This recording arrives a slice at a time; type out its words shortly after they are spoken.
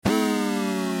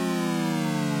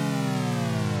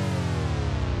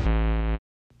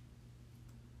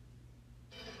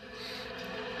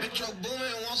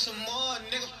some more,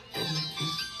 nigga.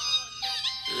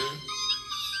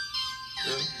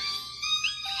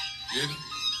 Yeah.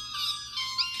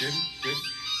 Get it.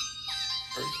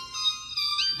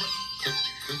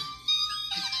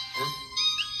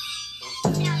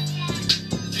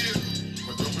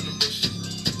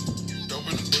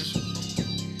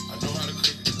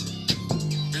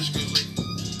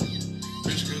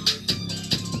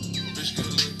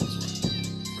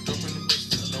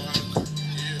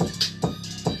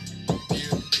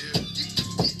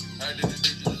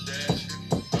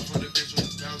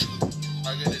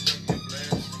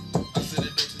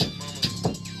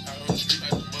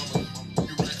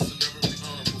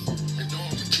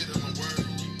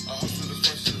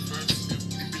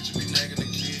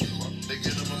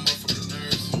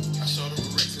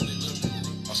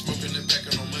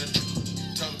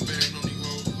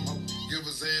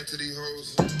 To these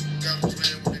hoes, got a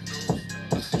plan with they nose.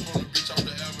 I sleep on the bitch off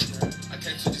the avenue. I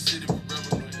came to the city with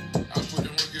revenue. I put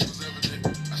in work, it was evident.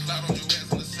 I slide on your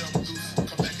ass in the self-deuce.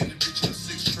 Come back in the bitch in a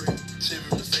 6-tray. Chevy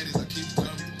Mercedes, I keep it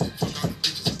coming. Fuck all the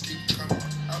bitches, I keep it coming.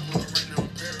 I put her right now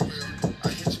in parallel.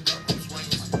 I hit you block on the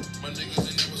swingers. My niggas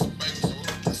in there with some bangers.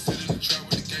 I sit in the trap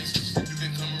with the gangsters. You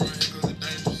can come around here cause it's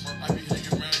dangerous. I be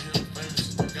hanging around here with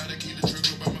famous. Gotta keep the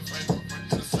trigger by my finger.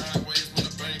 To the sideways when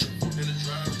I bang her. In the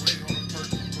driveway on the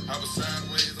perk. I was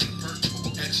sideways on the perk.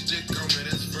 Had stick on me,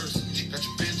 that's first. Got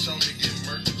your bitch on me getting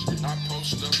murdered. I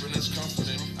post up and it's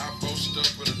confident. I post up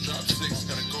with a drop 6.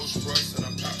 Got a ghost rush and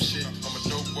I pop shit. I'm a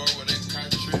dope boy with that cotton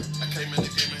trip. I came in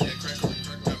the game and had crack on me.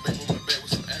 Got back on my back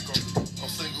with some act on me. I'm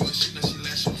single and shit, now she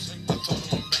lashing me. I told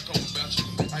her I'm back on my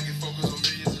bachelor. I get focused on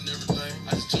millions and everything.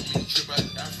 I just took me a trip out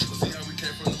to Africa. See how we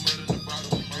came from the mud and the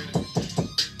bottom.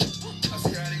 I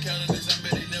see how they counted this. I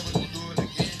bet they never gonna do it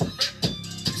again.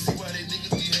 You see why they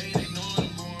niggas be hating? They knowing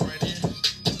I'm going right in.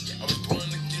 I was born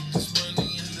to get this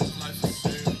money and this life is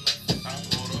sad. I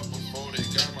pulled up before they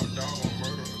got my dog on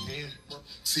murder again.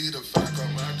 See the fire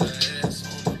come out the ass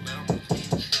on the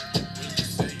Lamborghini. When you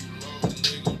say you love a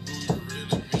nigga, do you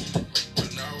really mean it?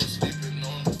 When I was sleeping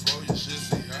on the floor, you should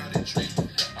see how they treat me.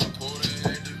 I pulled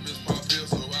an activist pop pill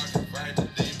so I can fight the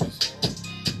demons.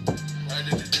 I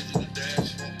did the digital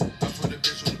dash. I put a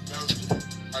bitch on the passenger.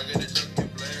 I got a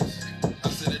junkie blast. I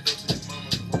said it to your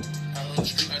mama. Out on the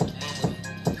street like the mama.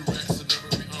 You rats will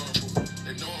never be honorable.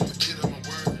 They know I'm a kid of my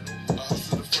word. I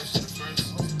hustle the first to the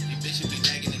first. These bitches be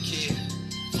nagging the kid.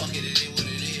 Fuck it, it is what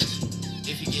it is.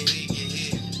 If you get hit, get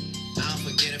hit. I don't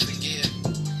forget or forgive.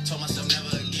 Told myself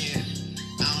never again.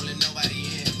 I don't let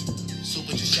nobody in.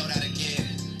 Super just showed out again.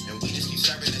 And we just keep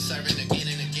serving and serving again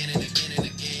and again and again and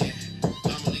again.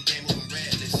 Normally game moving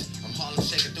redless. I'm Harlem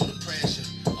shaking through the pressure.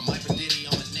 I'm Michael Diddy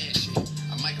on my net shit.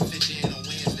 I might can fit you in on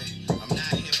Wednesday. I'm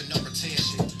not here for no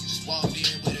pretension. Just walked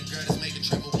in with a girl that's making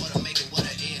triple water, making what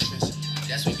an entrance.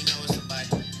 That's when you know it's a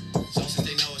bite. So since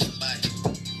they know it's a bite.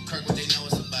 Kirkwood, they know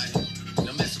it's a bite.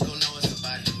 New Mexico know it's a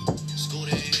bite.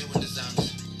 Scooter in here with the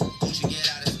zombies. Gucci get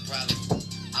out, it's a problem.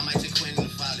 I might take Quentin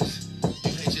the Follies.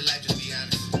 You hate your life, just be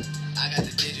honest. I got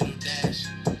the digital dash.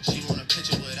 She want a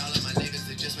picture with all of my niggas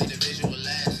that just made the visual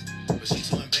last. But she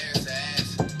too embarrassed to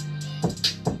ask.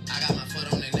 I got my foot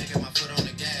on their neck and my foot on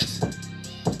the gas.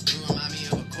 You remind me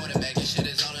of a quarterback, your shit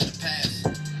is all in the past.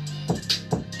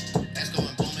 That's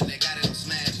going booming, they got it on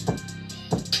smash.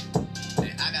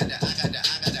 Then I got the.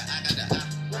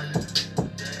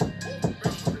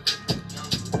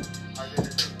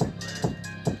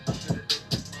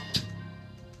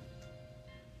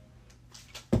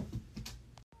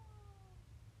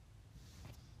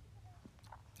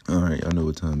 All right, I know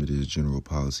what time it is. General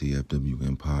Policy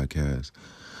FWM podcast.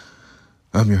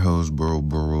 I'm your host,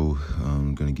 Burrow.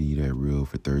 I'm going to give you that reel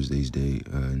for Thursday's day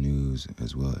news,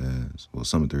 as well as,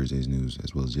 some of Thursday's news,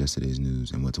 as well as yesterday's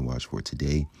news and what to watch for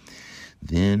today.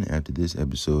 Then, after this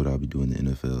episode, I'll be doing the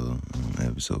NFL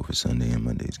episode for Sunday and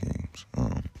Monday's games.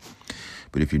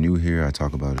 But if you're new here, I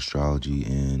talk about astrology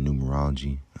and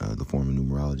numerology. The form of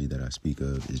numerology that I speak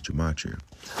of is gematria.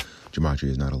 Gematria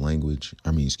is not a language.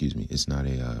 It's not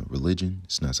a religion.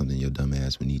 It's not something your dumb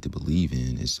ass would need to believe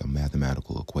in. It's a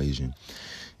mathematical equation.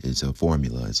 It's a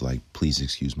formula. It's like, please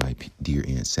excuse my dear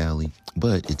Aunt Sally,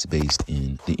 but it's based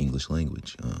in the English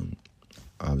language.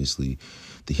 Obviously,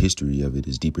 the history of it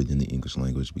is deeper than the English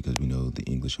language because we know the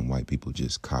English and white people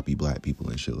just copy black people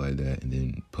and shit like that and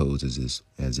then pose as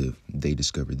if they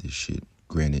discovered this shit.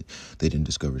 Granted, they didn't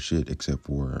discover shit except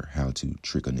for how to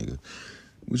trick a nigga,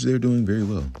 which they're doing very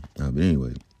well. But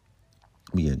anyway,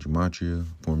 we had gematria,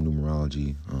 form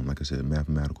numerology, like I said,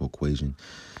 mathematical equation.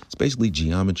 It's basically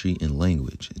geometry in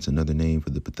language. It's another name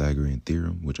for the Pythagorean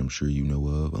theorem, which I'm sure you know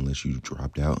of unless you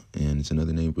dropped out. And it's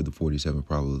another name for the 47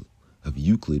 of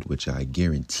Euclid, which I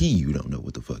guarantee you don't know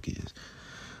what the fuck is.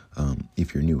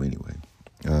 If you're new anyway.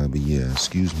 But yeah,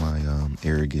 excuse my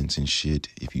arrogance and shit.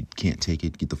 If you can't take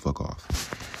it, get the fuck off.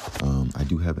 I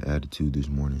do have an attitude this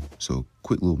morning. So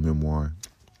quick little memoir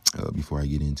before I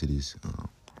get into this.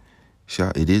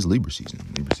 It is Libra season.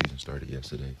 Libra season started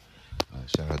yesterday.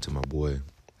 Shout out to my boy,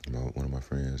 one of my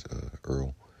friends,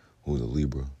 Earl, who is a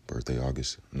Libra, birthday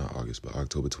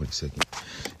October 22nd.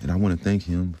 And I want to thank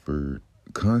him for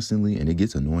constantly, and it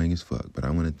gets annoying as fuck, but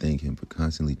I want to thank him for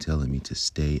constantly telling me to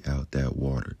stay out that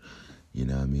water. You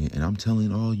know what I mean? And I'm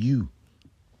telling all you,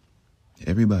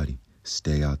 everybody,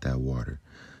 stay out that water.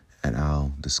 And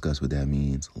I'll discuss what that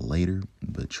means later,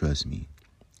 but trust me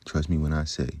when I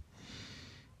say,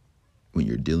 when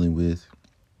you're dealing with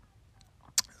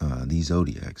these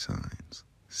zodiac signs,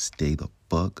 stay the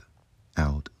fuck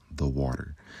out the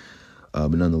water.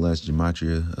 But nonetheless,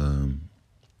 gematria,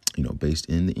 based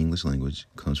in the English language,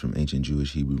 comes from ancient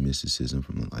Jewish Hebrew mysticism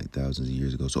from like thousands of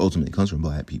years ago. So ultimately, it comes from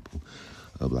black people.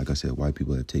 But like I said, white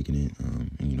people have taken it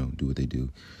and, do what they do.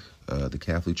 The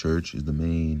Catholic Church is the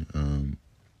main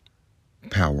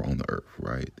power on the earth,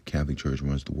 right? The Catholic Church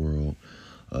runs the world.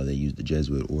 They use the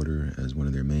Jesuit order as one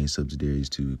of their main subsidiaries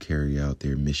to carry out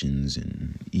their missions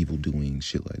and evil doing,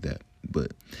 shit like that.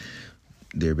 But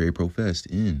they're very professed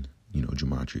in,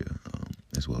 gematria,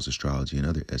 as well as astrology and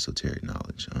other esoteric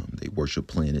knowledge. They worship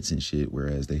planets and shit,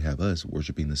 whereas they have us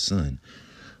worshiping the sun.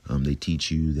 They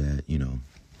teach you that,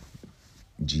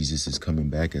 Jesus is coming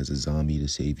back as a zombie to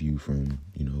save you from,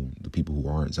 the people who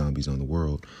aren't zombies on the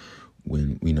world.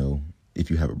 When, if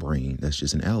you have a brain, that's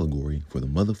just an allegory for the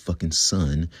motherfucking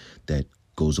sun that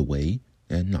goes away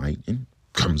at night and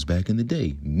comes back in the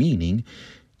day. Meaning,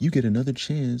 you get another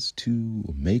chance to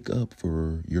make up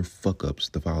for your fuck-ups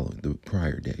the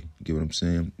prior day. You get what I'm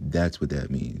saying? That's what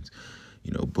that means.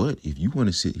 But if you want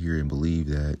to sit here and believe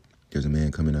that there's a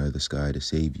man coming out of the sky to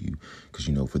save you, because,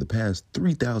 for the past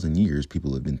 3,000 years,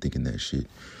 people have been thinking that shit,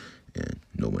 and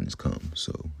no one has come.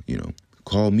 So,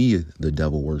 call me the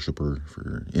devil worshiper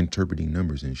for interpreting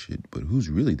numbers and shit, but who's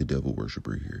really the devil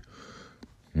worshiper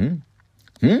here?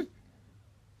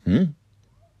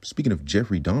 Speaking of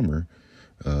Jeffrey Dahmer,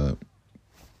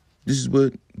 this is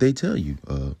what they tell you.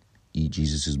 Eat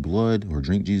Jesus' blood or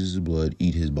drink Jesus' blood,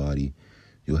 eat his body,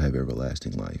 you'll have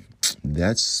everlasting life.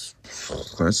 That's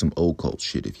some old cult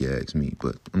shit if you ask me,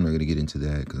 but I'm not going to get into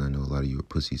that because I know a lot of you are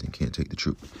pussies and can't take the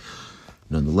truth.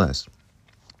 Nonetheless,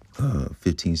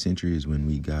 15th century is when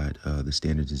we got the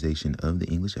standardization of the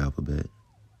English alphabet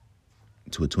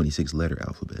to a 26-letter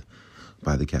alphabet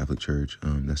by the Catholic Church.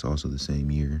 That's also the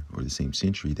same year or the same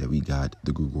century that we got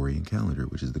the Gregorian calendar,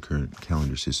 which is the current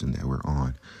calendar system that we're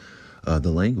on.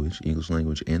 The language, English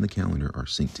language, and the calendar are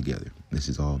synced together. This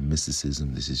is all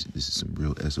mysticism. This is some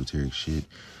real esoteric shit.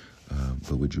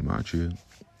 But with gematria,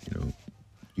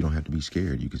 you don't have to be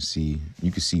scared. You can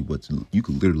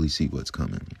literally see what's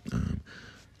coming.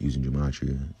 Using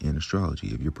gematria and astrology.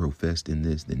 If you're professed in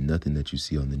this, then nothing that you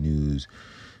see on the news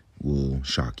will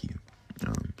shock you.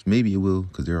 Maybe it will,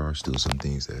 because there are still some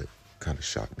things that kind of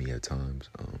shock me at times.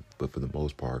 But for the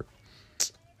most part,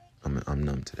 I'm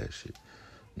numb to that shit.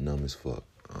 Numb as fuck.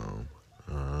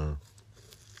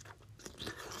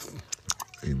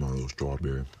 Eat my little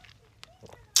strawberry.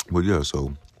 But yeah,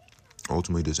 so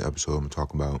ultimately this episode I'm going to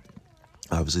talk about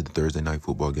obviously the Thursday night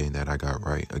football game that I got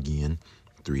right again.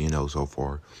 3-0 so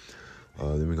far.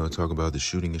 Then we're going to talk about the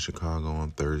shooting in Chicago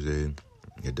on Thursday.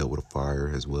 It dealt with a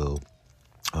fire as well.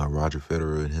 Roger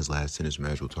Federer in his last tennis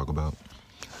match we'll talk about.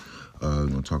 We're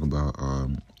going to talk about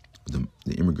the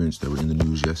immigrants that were in the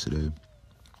news yesterday.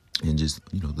 And just,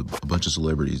 a bunch of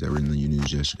celebrities that were in the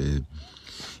news yesterday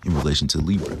in relation to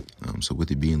Libra. So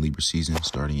with it being Libra season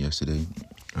starting yesterday,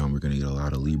 we're going to get a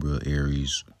lot of Libra,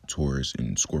 Aries, Taurus,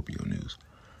 and Scorpio news.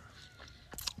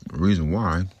 The reason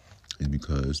why is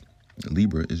because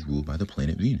Libra is ruled by the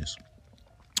planet Venus.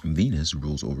 Venus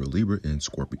rules over Libra and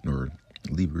Scorpio, or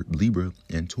Libra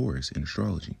and Taurus in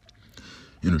astrology.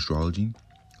 In astrology,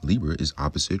 Libra is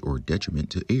opposite or detriment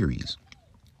to Aries.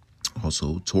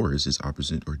 Also, Taurus is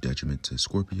opposite or detriment to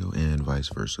Scorpio and vice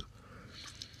versa.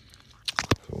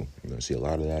 So you're going to see a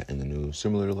lot of that in the news,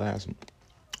 similar to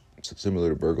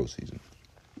Virgo season.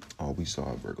 All we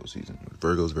saw Virgo season.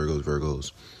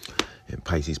 Virgos, and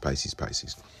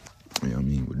Pisces. Yeah,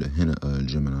 with the hint of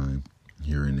Gemini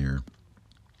here and there.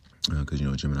 Because,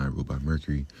 Gemini ruled by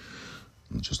Mercury,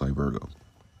 just like Virgo.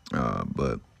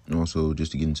 But also,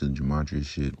 just to get into the gematria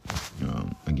shit,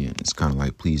 again, it's kind of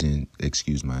like, please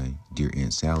excuse my dear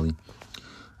Aunt Sally.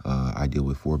 I deal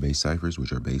with 4 base ciphers,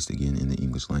 which are based, again, in the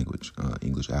English language,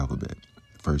 English alphabet.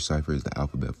 First cipher is the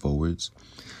alphabet forwards.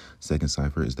 Second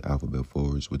cipher is the alphabet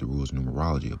forwards with the rules of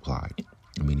numerology applied,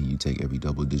 meaning you take every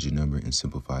double-digit number and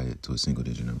simplify it to a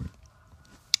single-digit number.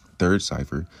 Third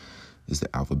cipher is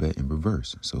the alphabet in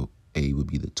reverse. So A would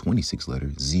be the 26th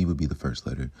letter, Z would be the first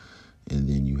letter, and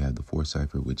then you have the fourth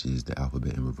cipher, which is the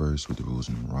alphabet in reverse with the rules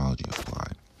of numerology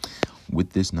applied.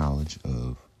 With this knowledge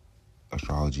of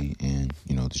astrology and,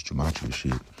 this gematria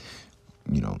shit,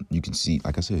 you can see,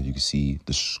 like I said, you can see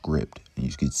the script and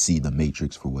you can see the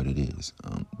matrix for what it is.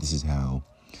 This is how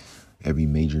every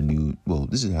major news,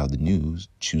 this is how the news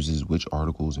chooses which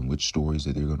articles and which stories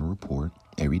that they're going to report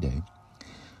every day.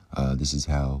 This is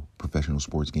how professional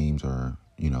sports games are,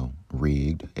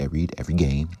 rigged every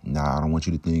game. Nah, I don't want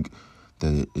you to think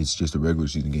that it's just a regular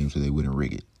season game so they wouldn't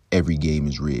rig it. Every game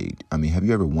is rigged. I mean, have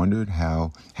you ever wondered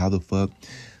how the fuck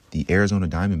the Arizona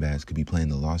Diamondbacks could be playing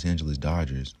the Los Angeles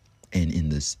Dodgers and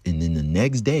then the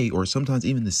next day, or sometimes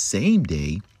even the same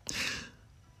day,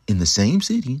 in the same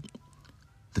city,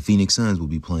 the Phoenix Suns will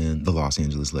be playing the Los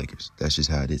Angeles Lakers. That's just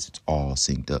how it is. It's all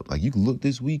synced up. Like, you can look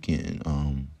this weekend,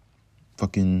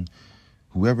 fucking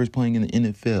whoever's playing in the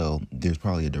NFL, there's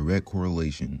probably a direct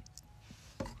correlation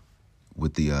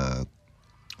with the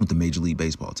Major League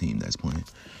Baseball team that's playing.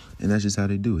 And that's just how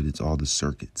they do it. It's all the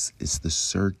circuits. It's the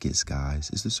circus,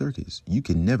 guys. It's the circus. You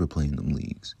can never play in them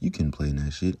leagues. You can play in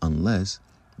that shit unless,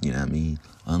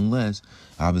 unless,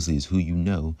 obviously, it's who you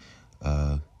know.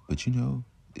 But,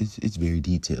 it's very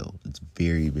detailed. It's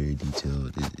very, very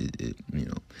detailed. You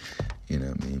know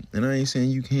what I mean? And I ain't saying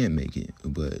you can't make it,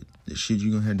 but the shit you're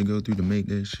going to have to go through to make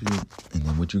that shit, and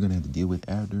then what you're going to have to deal with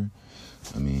after,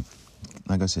 I mean,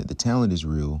 like I said, the talent is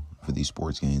real for these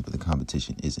sports games, but the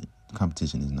competition isn't. The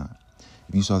competition is not.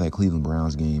 If you saw that Cleveland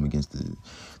Browns game against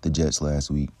the Jets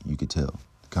last week, you could tell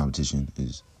the competition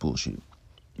is bullshit.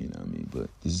 You know what I mean? But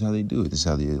this is how they do it. This is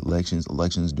how the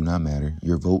elections do not matter.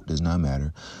 Your vote does not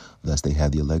matter unless they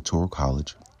have the Electoral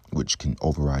College, which can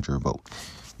override your vote.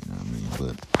 You know what I mean?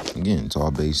 But again, it's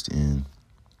all based in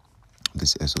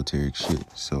this esoteric shit.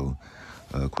 So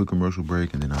quick commercial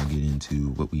break, and then I'll get into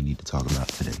what we need to talk about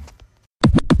today.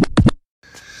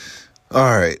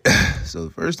 All right. So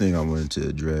the first thing I wanted to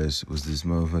address was this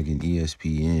motherfucking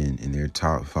ESPN and their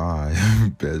top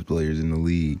 5 best players in the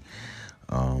league.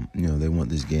 They want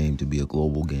this game to be a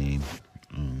global game,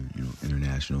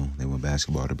 international. They want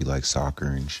basketball to be like soccer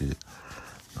and shit.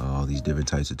 All these different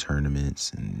types of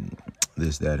tournaments and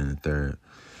this, that, and the third.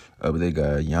 But they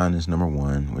got Giannis number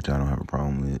 1, which I don't have a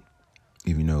problem with,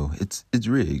 even though it's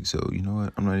rigged. So you know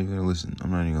what? I'm not even gonna listen.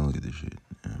 I'm not even gonna look at this shit.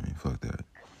 I mean, fuck that.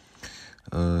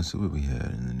 So what we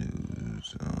had in the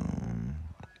news?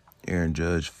 Aaron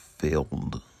Judge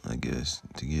failed, I guess,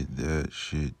 to get that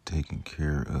shit taken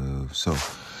care of. So,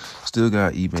 still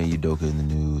got Ime Udoka in the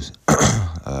news.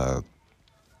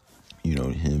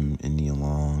 Him and Nia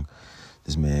Long.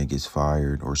 This man gets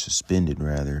fired, or suspended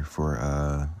rather,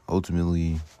 for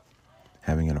ultimately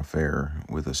having an affair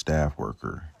with a staff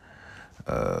worker.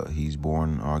 He's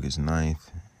born August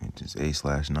 9th. It's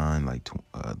A/9, like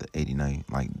the 89,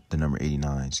 like the number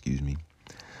 89, excuse me.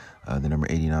 The number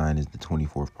 89 is the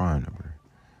 24th prime number.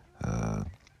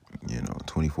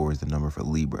 24 is the number for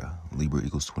Libra. Libra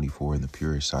equals 24 in the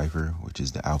purest cipher, which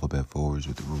is the alphabet forwards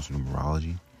with the rules of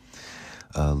numerology.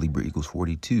 Libra equals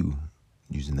 42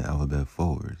 using the alphabet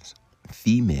forwards.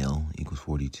 Female equals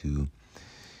 42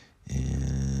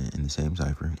 in the same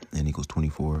cipher, and equals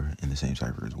 24 in the same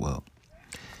cipher as well.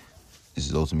 This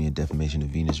is ultimately a defamation of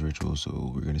Venus ritual,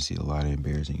 so we're going to see a lot of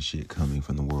embarrassing shit coming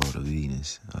from the world of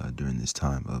Venus during this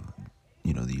time of,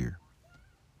 the year.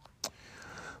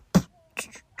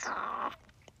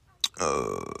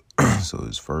 So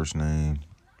his first name,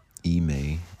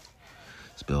 Ime,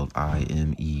 spelled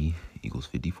I-M-E, equals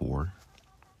 54.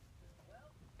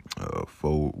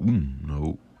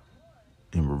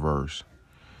 In reverse.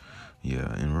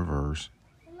 Yeah, in reverse.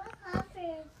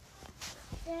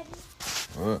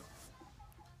 What?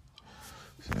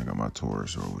 See, I got my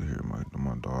Taurus over here,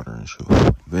 my daughter and shit.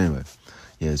 But anyway,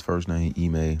 yeah, his first name,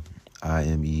 Ime,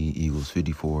 I-M-E, equals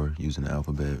 54, using the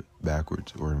alphabet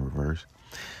backwards or in reverse.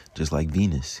 Just like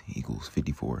Venus equals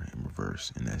 54 in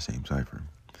reverse in that same cipher.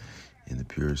 In the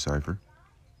pure cipher,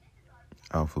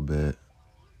 alphabet,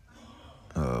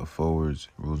 forwards,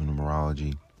 rules of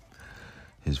numerology.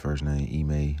 His first name,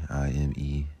 Ime,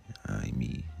 I-M-E,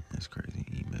 I-M-E, that's crazy,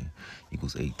 Ime,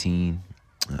 equals 18.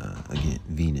 Again,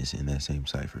 Venus in that same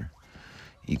cipher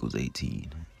equals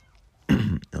 18.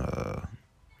 I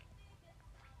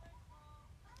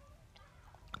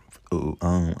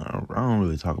don't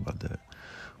really talk about that,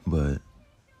 but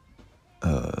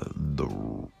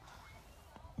the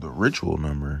ritual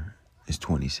number is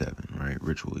 27, right?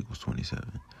 Ritual equals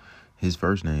 27. His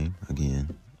first name,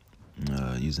 again,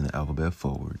 using the alphabet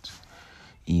forwards.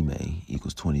 Ime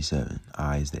equals 27.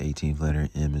 I is the 18th letter.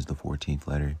 M is the 14th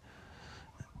letter.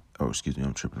 Oh, excuse me.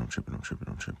 I'm tripping.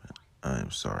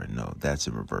 I'm sorry. No, that's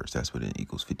in reverse. That's what it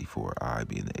equals 54. I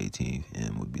being the 18th.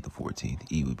 M would be the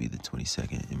 14th. E would be the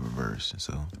 22nd in reverse.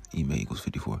 So Ime equals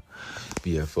 54. But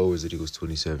yeah, forwards it equals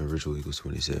 27. Ritual equals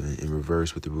 27. In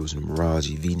reverse with the rules of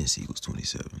numerology, Venus equals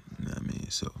 27. You know what I mean?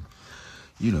 So,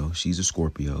 she's a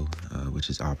Scorpio,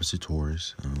 which is opposite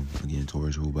Taurus. Again,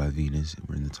 Taurus ruled by Venus.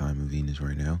 We're in the time of Venus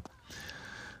right now.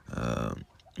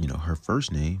 Her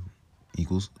first name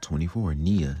equals 24.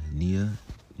 Nia, Nia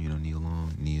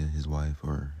Long, Nia, his wife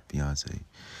or fiance.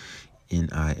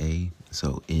 Nia,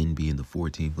 so N being the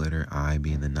 14th letter, I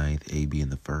being the 9th, A being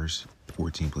the first.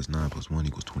 14 plus 9 plus 1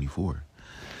 equals 24.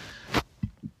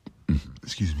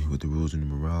 Excuse me, with the rules of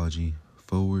numerology.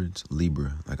 Forwards,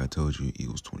 Libra, like I told you,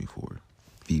 equals 24.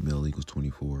 Female equals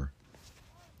 24.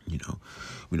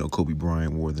 We know Kobe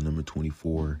Bryant wore the number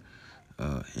 24.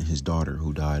 And his daughter,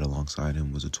 who died alongside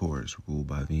him, was a Taurus, ruled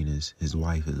by Venus. His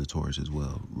wife is a Taurus as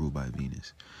well, ruled by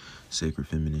Venus. Sacred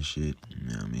feminine shit. You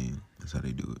know what I mean? That's how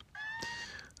they do it.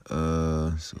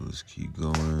 So let's keep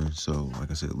going. So,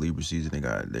 like I said, Libra season,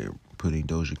 they're putting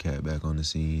Doja Cat back on the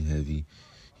scene heavy.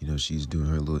 She's doing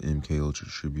her little MK Ultra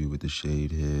tribute with the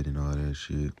shaved head and all that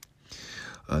shit.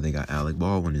 They got Alec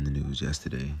Baldwin in the news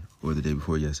yesterday, or the day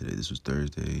before yesterday. This was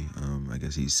Thursday. I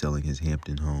guess he's selling his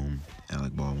Hampton home.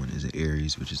 Alec Baldwin is an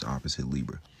Aries, which is opposite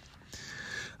Libra.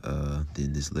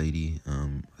 Then this lady,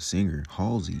 singer,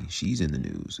 Halsey, she's in the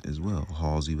news as well.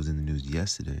 Halsey was in the news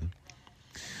yesterday,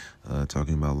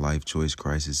 talking about life choice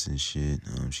crisis and shit.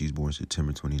 She's born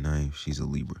September 29th. She's a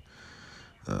Libra.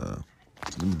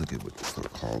 Let me look at what the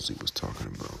fuck Halsey was talking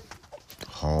about.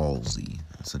 Halsey.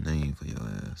 That's a name for your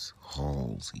ass.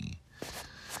 Halsey.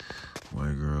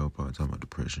 White girl, probably talking about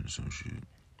depression or some shit.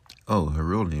 Oh, her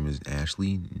real name is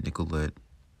Ashley Nicolette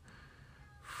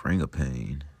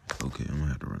Frangipane. Okay, I'm gonna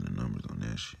have to run the numbers on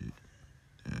that shit.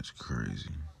 That's crazy.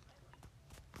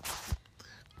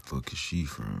 Fuck is she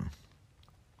from?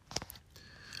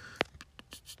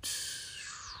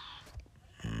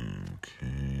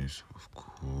 Okay, so of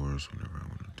course, whenever I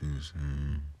want to do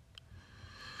something.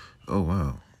 Oh,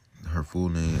 wow. Her full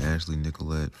name, Ashley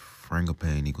Nicolette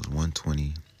Frangipane, equals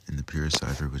 120 in the pure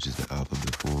cipher, which is the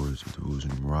alphabet forwards with the rules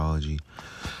of numerology.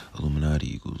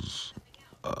 Illuminati equals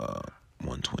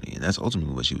 120. And that's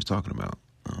ultimately what she was talking about.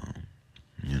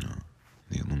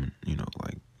 The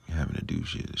like having to do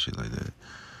shit like that.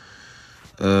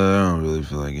 I don't really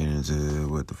feel like getting into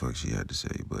what the fuck she had to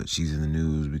say, but she's in the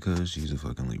news because she's a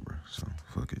fucking Libra, so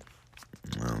fuck it.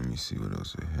 Let me see what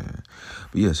else they had.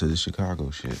 But yeah, so this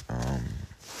Chicago shit.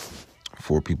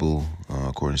 4 people,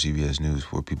 according to CBS News,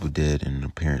 4 people dead in an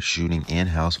apparent shooting and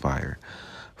house fire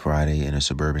Friday in a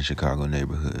suburban Chicago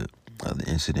neighborhood. The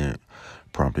incident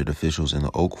prompted officials in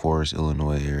the Oak Forest,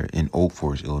 Illinois,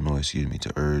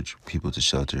 to urge people to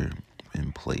shelter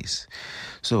in place.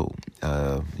 So,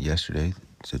 yesterday,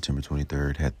 September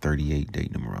 23rd, had 38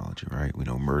 date numerology, right? We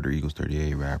know murder equals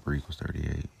 38, rapper equals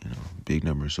 38, big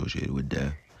number associated with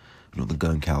death. The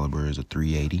gun caliber is a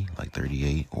 380, like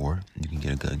 38, or you can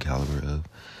get a gun caliber of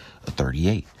a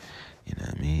 38, you know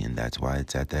what I mean? And that's why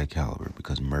it's at that caliber,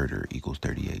 because murder equals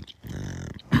 38.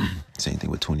 Same thing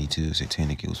with 22,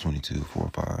 satanic equals 22, 4 or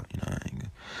 5,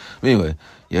 But anyway,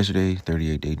 yesterday,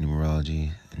 38 date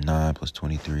numerology, 9 plus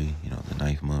 23, the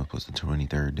 9th month plus the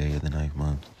 23rd day of the 9th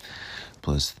month,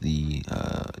 plus the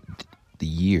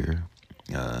year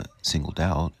singled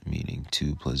out, meaning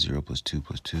 2 plus 0 plus 2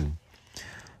 plus 2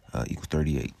 equals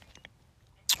 38.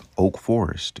 Oak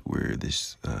Forest, where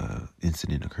this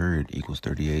incident occurred, equals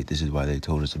 38. This is why they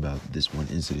told us about this one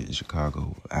incident in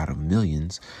Chicago out of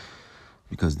millions,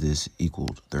 because this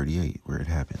equaled 38 where it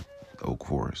happened. Oak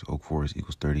Forest. Oak Forest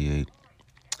equals 38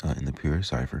 in the pure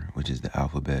cipher, which is the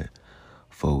alphabet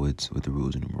forwards with the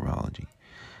rules of numerology.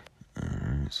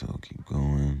 Alright, so keep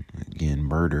going. Again,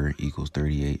 murder equals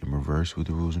 38 in reverse with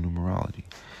the rules of numerology.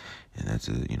 And that's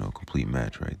a, complete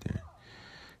match right there.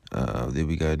 Then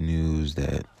we got news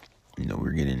that,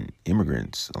 we're getting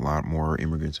immigrants. A lot more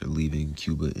immigrants are leaving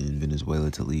Cuba and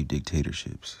Venezuela to leave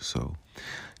dictatorships. So,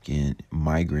 again,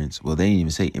 migrants. Well, they didn't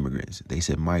even say immigrants. They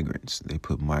said migrants. They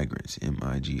put migrants,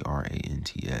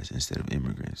 migrants, instead of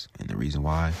immigrants. And the reason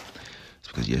why is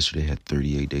because yesterday had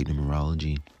 38 day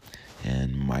numerology,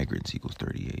 and migrants equals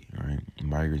 38, right?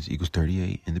 Migrants equals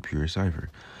 38 in the pure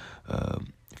cipher.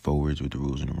 Forwards with the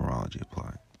rules of numerology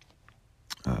apply.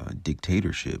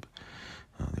 Dictatorship.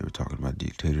 They were talking about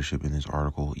dictatorship in this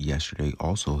article. Yesterday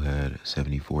also had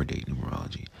 74 date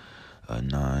numerology.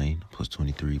 9 plus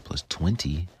 23 plus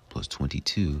 20 plus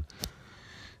 22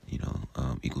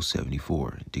 equals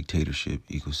 74. Dictatorship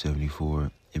equals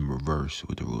 74 in reverse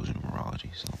with the rules of numerology.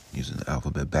 So using the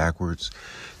alphabet backwards,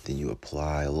 then you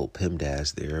apply a little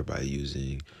PEMDAS there by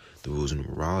using the rules of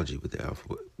numerology with the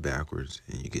alphabet backwards,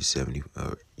 and you get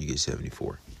 74.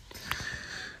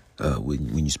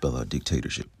 When you spell out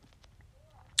dictatorship.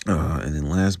 And then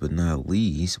last but not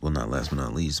least,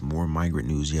 more migrant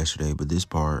news yesterday, but this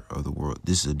part of the world,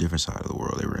 this is a different side of the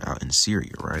world. They were out in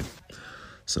Syria, right?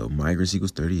 So migrants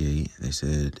equals 38. They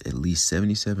said at least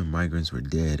 77 migrants were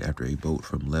dead after a boat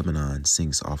from Lebanon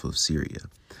sinks off of Syria.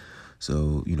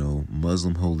 So,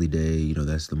 Muslim holy day,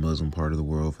 that's the Muslim part of the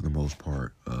world for the most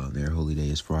part. Their holy day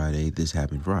is Friday. This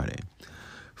happened Friday.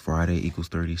 Friday equals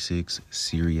 36.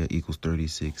 Syria equals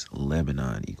 36.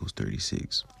 Lebanon equals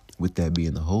 36. With that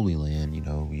being the Holy Land,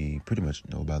 we pretty much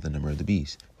know about the number of the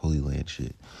beast. Holy Land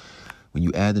shit. When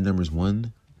you add the numbers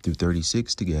 1 through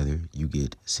 36 together, you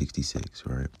get 66,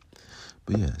 right?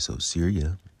 But yeah, so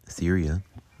Syria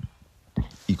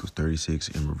equals 36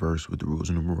 in reverse with the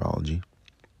rules of numerology.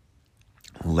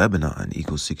 Lebanon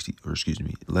equals 36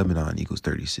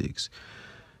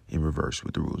 in reverse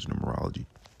with the rules of numerology.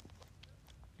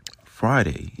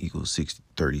 Friday equals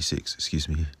 36,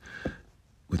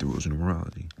 with the rules of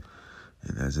numerology.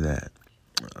 And that's that.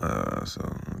 So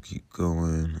I'll keep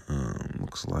going.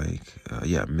 Looks like,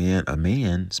 a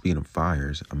man, speaking of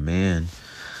fires, a man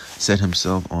set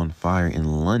himself on fire in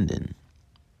London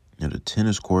at a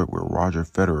tennis court where Roger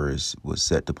Federer was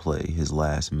set to play his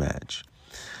last match.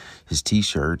 His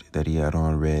t-shirt that he had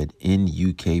on read, "In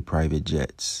UK private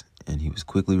jets," and he was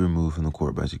quickly removed from the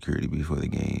court by security before the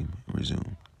game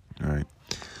resumed. All right.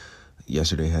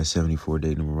 Yesterday had 74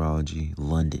 day numerology.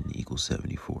 London equals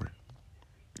 74.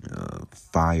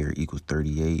 Fire equals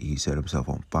 38. He set himself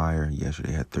on fire.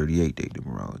 Yesterday had 38 day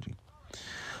numerology.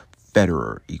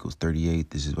 Federer equals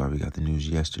 38. This is why we got the news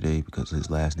yesterday, because his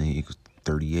last name equals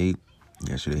 38.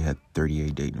 Yesterday had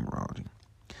 38 day numerology.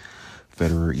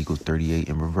 Federer equals 38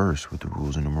 in reverse with the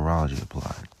rules of numerology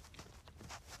applied.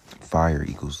 Fire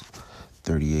equals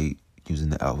 38 using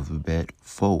the alphabet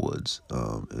forwards.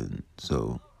 And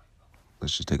so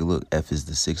let's just take a look. F is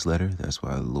the 6th letter. That's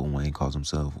why Lil Wayne calls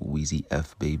himself Wheezy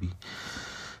F Baby.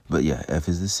 But yeah, F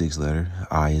is the 6th letter.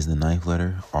 I is the 9th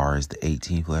letter. R is the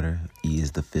 18th letter. E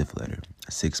is the 5th letter.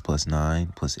 6 plus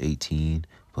 9 plus 18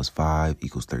 plus 5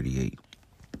 equals 38.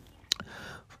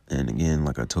 And again,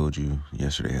 like I told you,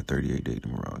 yesterday had 38 day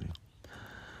numerology.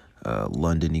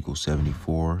 London equals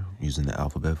 74 using the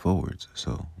alphabet forwards.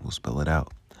 So we'll spell it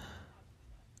out.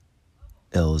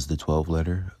 L is the 12th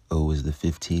letter. O is the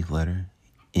 15th letter.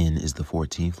 N is the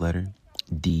 14th letter.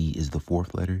 D is the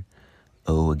 4th letter.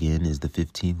 O again is the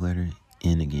 15th letter.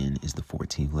 N again is the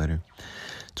 14th letter.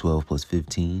 12 plus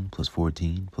 15 plus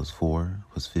 14 plus 4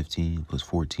 plus 15 plus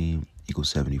 14 equals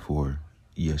 74.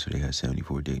 Yesterday had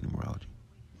 74 day numerology.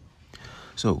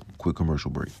 So, quick commercial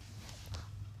break.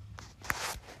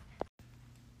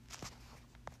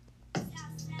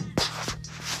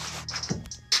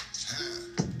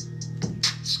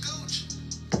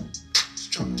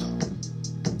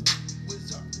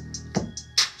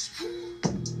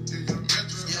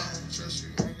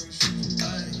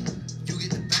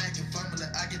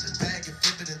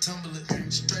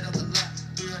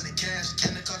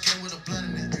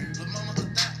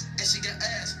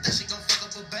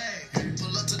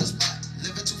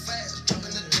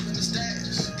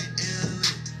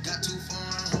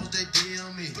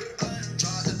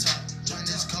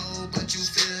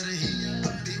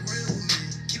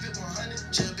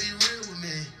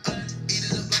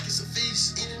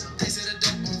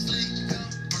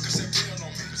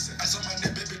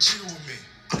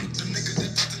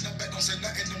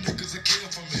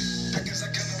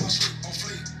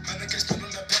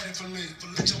 For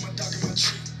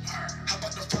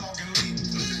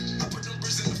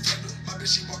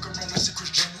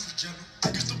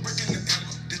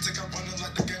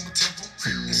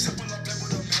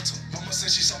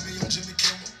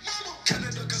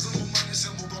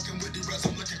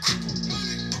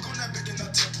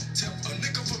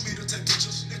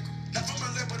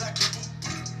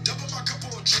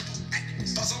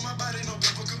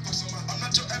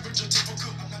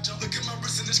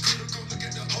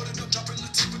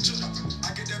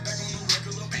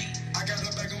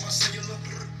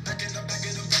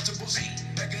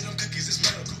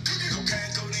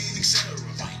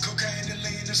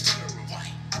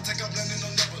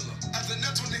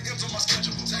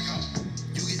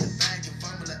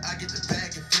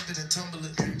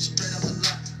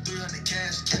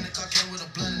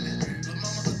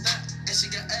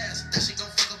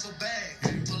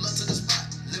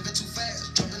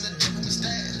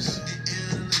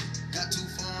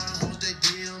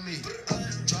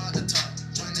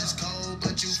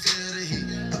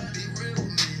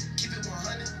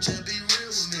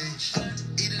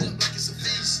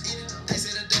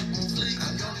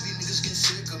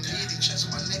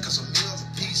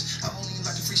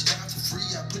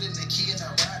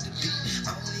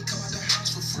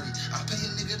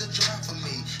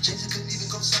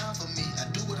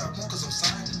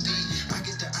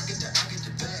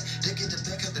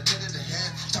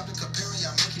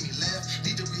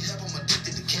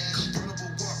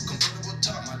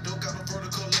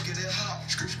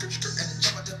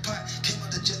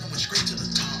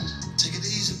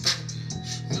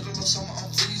for summer, I'm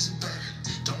freezing, baby.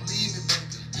 Don't leave me,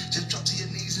 baby. Just drop to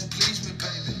your knees and please me,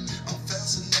 baby. I'm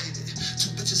fascinated.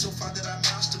 2 bitches so far that I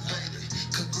masturbated.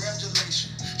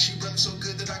 Congratulations. She running so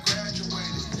good that I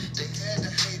graduated. They had to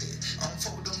hate it. I don't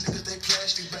fuck with them niggas, they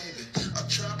plastic, baby. A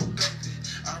travel, baby.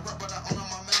 I rap, but I own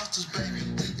all my masters, baby.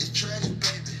 It's tragic,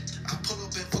 baby. I pull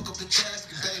up and fuck up the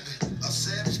traffic, baby. A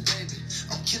savage, baby.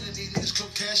 I'm killing these niggas, cloak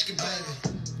casket,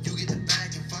 baby. You get the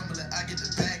bag and fumble it. I get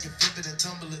the bag and flip it and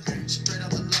tumble it. Straight out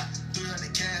the lot,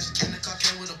 300 cash. And the car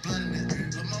came with a blunt in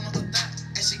it. Lil' mama a thot,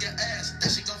 and she got ass. That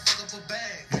she gon' fuck up a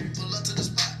bag. Pull up to the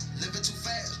spot, living too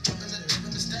fast. Jumping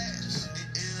the stash.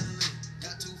 In Italy,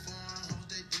 got too far, hoes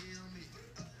they DM me.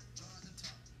 Draw the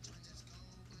top, join this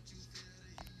cold, but you feel the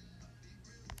heat.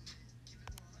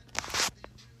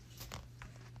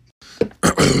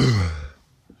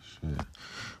 Shit.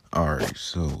 Alright,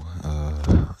 so,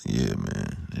 yeah,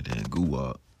 man. It had goo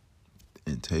up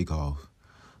and take off.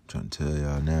 I'm trying to tell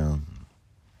y'all now.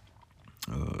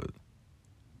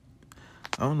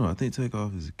 I don't know. I think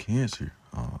Takeoff is a Cancer.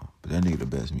 But that nigga the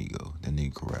best Migo. That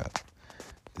nigga can rap.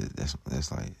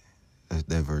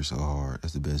 That verse so hard.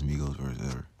 That's the best Migos verse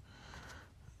ever.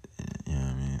 You know what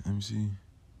I mean? Let me see.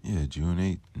 Yeah, June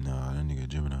 8th. Nah, that nigga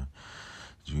Gemini.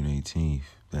 June 18th.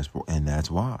 That's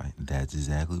why. That's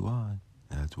exactly why.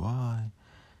 That's why.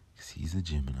 Because he's a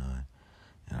Gemini.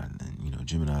 And you know,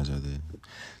 Geminis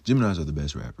are the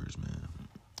best rappers, man.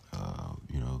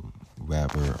 You know, a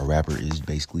rapper is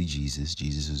basically Jesus.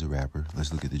 Jesus is a rapper.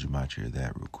 Let's look at the gematria of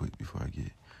that real quick before I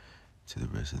get to the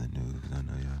rest of the news, because I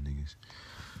know y'all niggas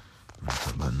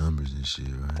talk about numbers and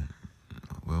shit, right?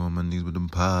 Well, my niggas with them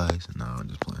pies. Nah, I'm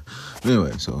just playing. But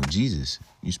anyway, so Jesus,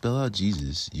 you spell out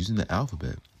Jesus using the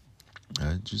alphabet.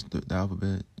 Right? Just the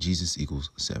alphabet. Jesus equals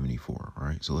 74,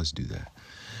 right? So let's do that.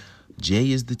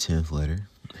 J is the 10th letter.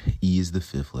 E is the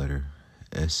 5th letter.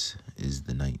 S is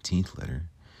the 19th letter.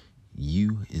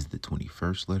 U is the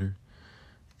 21st letter.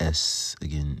 S,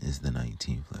 again, is the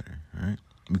 19th letter, all right?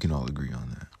 We can all agree on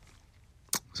that.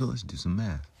 So let's do some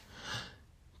math.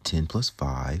 10 plus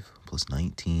 5 plus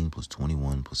 19 plus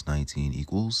 21 plus 19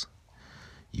 equals,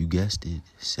 you guessed it,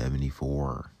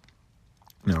 74.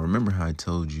 Now, remember how I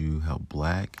told you how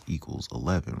black equals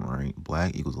 11, right?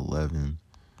 Black equals 11,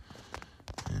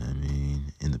 I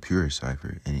mean, in the purest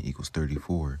cipher, and it equals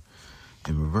 34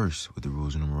 in reverse with the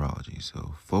rules of numerology.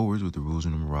 So forwards with the rules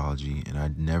of numerology, and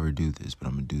I'd never do this, but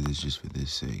I'm going to do this just for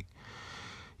this sake.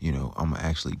 You know, I'm going to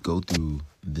actually go through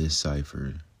this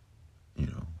cipher, you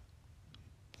know,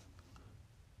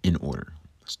 in order.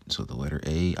 So the letter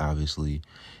A, obviously,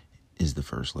 is the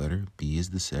first letter. B is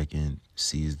the second.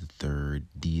 C is the third.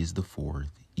 D is the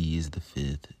fourth. E is the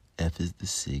fifth. F is the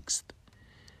sixth.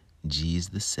 G is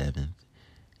the seventh.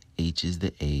 H is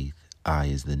the eighth. I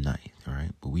is the ninth, all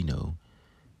right? But we know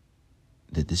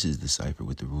that this is the cipher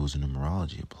with the rules of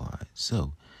numerology applied.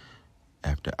 So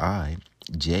after I,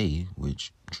 J,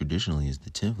 which traditionally is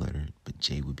the 10th letter, but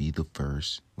J would be the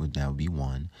first, would now be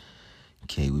 1.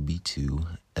 K would be 2.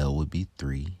 L would be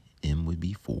 3. M would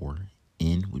be 4.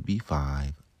 N would be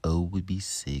 5. O would be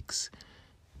 6.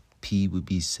 P would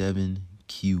be 7.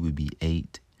 Q would be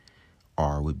 8.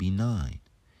 R would be 9.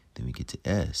 Then we get to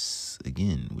S,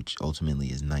 again, which ultimately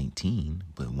is 19,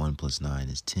 but 1 plus 9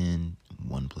 is 10,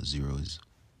 1 plus 0 is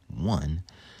 1.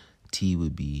 T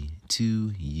would be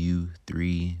 2, U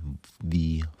 3,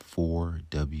 V 4,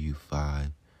 W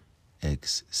 5,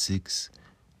 X 6,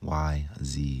 Y,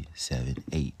 Z 7,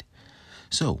 8.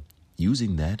 So,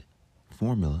 using that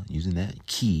formula, using that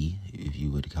key, if you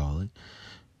would call it,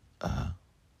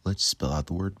 let's spell out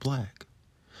the word black.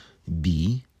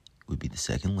 B would be the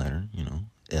second letter, you know.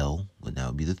 L would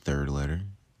now be the third letter.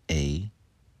 A,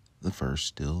 the first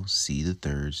still. C, the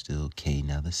third still. K,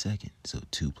 now the second. So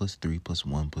 2 plus 3 plus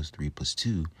 1 plus 3 plus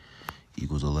 2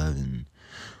 equals 11.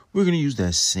 We're going to use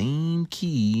that same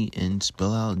key and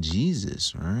spell out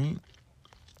Jesus, all right?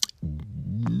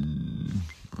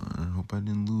 I hope I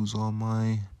didn't lose all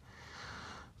my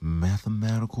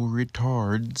mathematical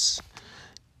retards.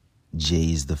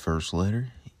 J is the first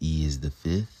letter. E is the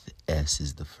fifth. S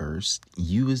is the first.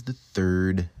 U is the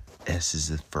third. S is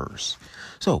the first.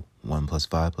 So 1 plus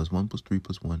 5 plus 1 plus 3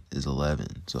 plus 1 is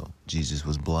 11. So Jesus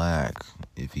was black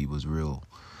if he was real,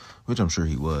 which I'm sure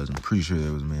he was. I'm pretty sure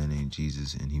there was a man named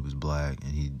Jesus and he was black,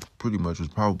 and he pretty much was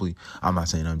probably, I'm not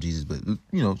saying I'm Jesus, but,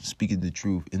 you know, speaking the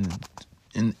truth in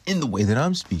the way that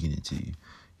I'm speaking it to you.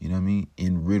 You know what I mean?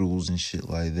 In riddles and shit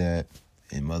like that.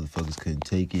 And motherfuckers couldn't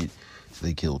take it, so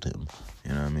they killed him.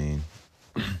 You know what I mean?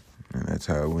 And that's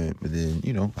how it went. But then,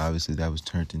 you know, obviously that was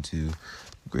turned into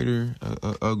a greater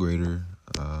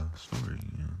story,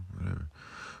 you know, whatever.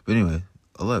 But anyway,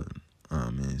 11.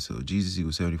 Man, so Jesus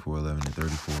equals 74, 11, and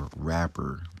 34.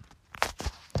 Rapper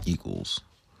equals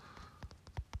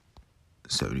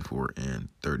 74 and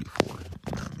 34. You know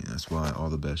what I mean? That's why all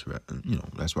the best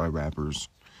that's why rappers,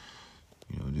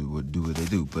 do what they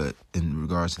do. But in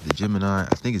regards to the Gemini,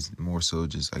 I think it's more so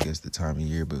just, I guess, the time of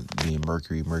year, but being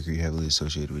Mercury heavily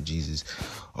associated with Jesus,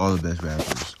 all the best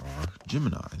rappers are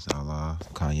Geminis, a la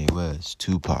Kanye West,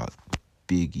 Tupac,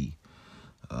 Biggie,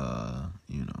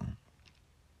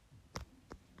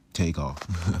 Takeoff.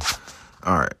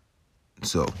 All right.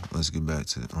 So, let's get back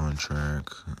to On Track.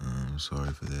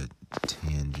 Sorry for that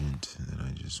tangent that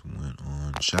I just went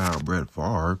on. Shout out Brett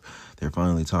Favre. They're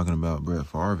finally talking about Brett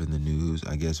Favre in the news.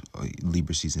 I guess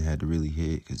Libra season had to really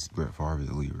hit because Brett Favre is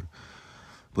a Libra.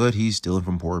 But he's stealing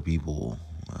from poor people.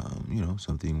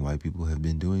 Something white people have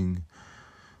been doing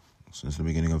since the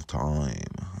beginning of time.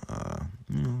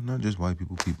 Not just white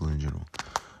people, people in general.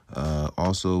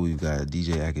 Also, we've got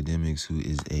DJ Academics, who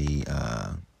is a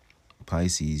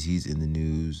Pisces. He's in the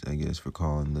news, I guess, for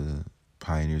calling the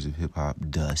pioneers of hip-hop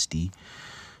dusty.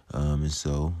 And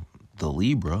so the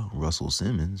Libra, Russell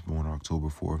Simmons, born October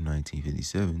 4th,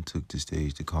 1957, took the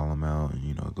stage to call him out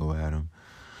and, go at him.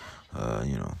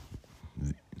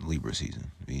 Libra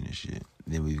season, Venus shit.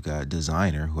 Then we've got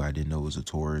Designer, who I didn't know was a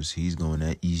Taurus. He's going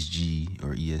at East G,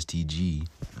 or ESTG,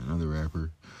 another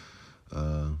rapper.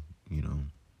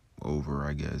 Over,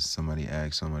 I guess. Somebody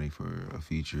asked somebody for a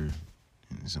feature,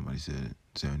 and somebody said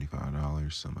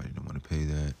 $75. Somebody don't want to pay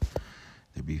that.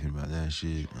 They're beefing about that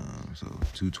shit. So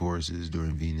 2 Tauruses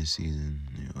during Venus season.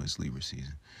 It's Libra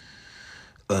season.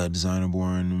 Designer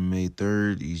born May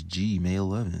 3rd. East G, May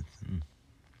 11th.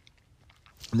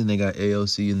 And then they got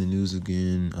AOC in the news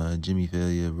again. Jimmy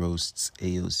Failure roasts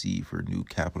AOC for new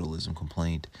capitalism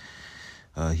complaint.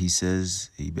 This is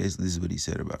what he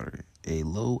said about her. A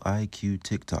low IQ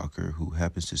TikToker who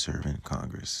happens to serve in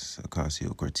Congress.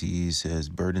 Ocasio-Cortez says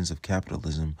burdens of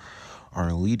capitalism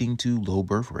are leading to low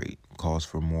birth rate, calls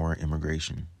for more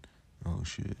immigration. Oh,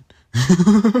 shit.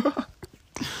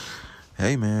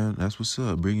 Hey, man, that's what's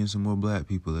up. Bring in some more black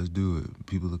people. Let's do it.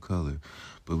 People of color.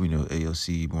 But we know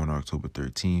AOC, born October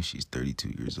 13th. She's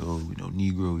 32 years old. We know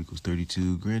Negro equals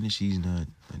 32. Granted, she's not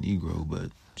a Negro, but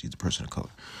she's a person of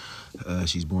color.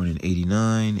 She's born in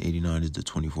 89. 89 is the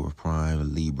 24th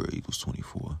prime. Libra equals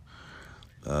 24.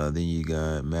 Then you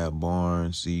got Matt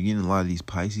Barnes. So you're getting a lot of these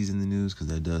Pisces in the news because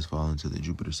that does fall into the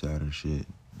Jupiter-Saturn shit,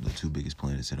 the 2 biggest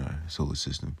planets in our solar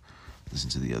system. Listen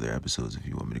to the other episodes if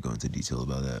you want me to go into detail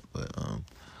about that.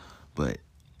 But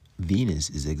Venus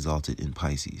is exalted in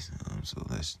Pisces. So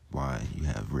that's why you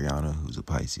have Rihanna, who's a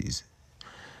Pisces,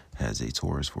 has a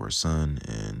Taurus for a son,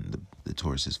 and the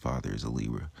Taurus's father is a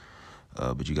Libra.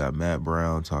 But you got Matt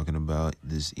Brown talking about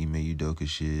this Ime Udoka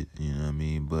shit, you know what I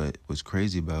mean? But what's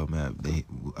crazy about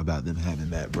them having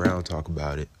Matt Brown talk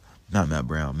about it, not Matt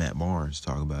Brown, Matt Barnes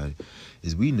talk about it,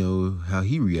 is we know how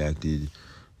he reacted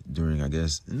during, I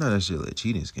guess, not necessarily a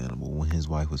cheating scandal, but when his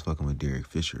wife was fucking with Derek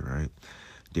Fisher, right?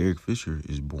 Derek Fisher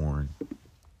is born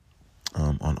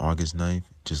on August 9th,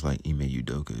 just like Ime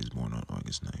Udoka is born on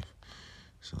August 9th.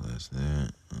 So that's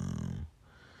that.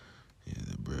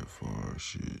 The Brett Favre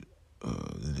shit.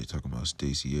 Then they talking about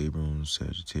Stacey Abrams,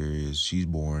 Sagittarius. She's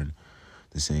born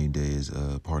the same day as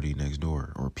Party Next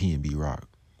Door, or P&B Rock,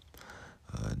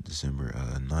 December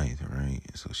 9th, right?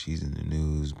 So she's in the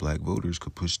news. Black voters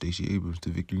could push Stacey Abrams to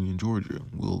victory in Georgia.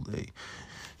 Will they?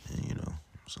 And,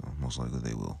 so most likely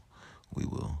they will. We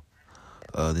will.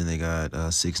 Then they got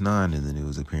 6ix9ine in the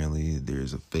news. Apparently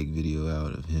there's a fake video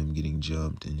out of him getting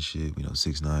jumped and shit.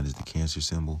 6ix9ine is the cancer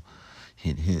symbol.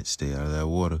 Hint, hint, stay out of that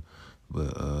water.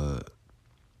 But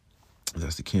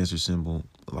that's the cancer symbol.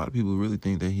 A lot of people really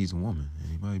think that he's a woman,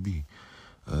 and he might be.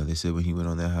 They said when he went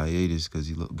on that hiatus because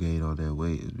he gained all that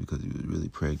weight, it was because he was really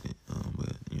pregnant.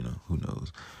 But, who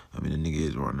knows? I mean, the nigga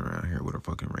is running around here with a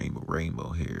fucking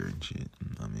rainbow hair and shit.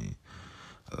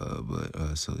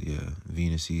 So yeah,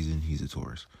 Venus season, he's a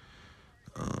Taurus.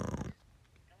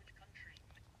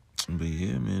 But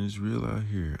yeah, man, it's real out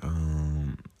here.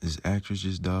 This actress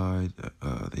just died.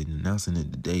 They announcing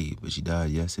it today, but she died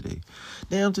yesterday.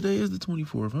 Damn, today is the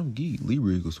 24th. I'm geek.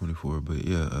 Libra equals 24. But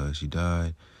yeah, she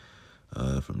died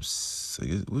from, I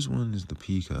guess, which one is the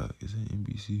Peacock? Is it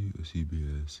NBC or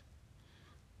CBS?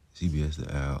 CBS,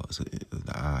 the owl, so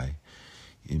the eye.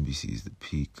 NBC is the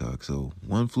Peacock. So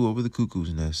One Flew Over the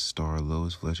Cuckoo's Nest star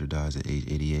Lois Fletcher dies at age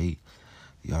 88.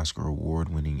 The Oscar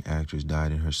award-winning actress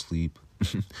died in her sleep,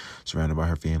 surrounded by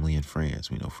her family in France.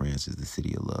 We know France is the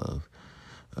city of love.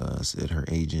 Said her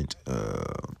agent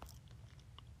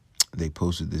They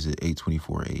posted this at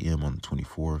 8:24 a.m. on the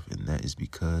 24th, and that is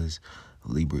because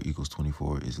Libra equals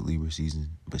 24 is Libra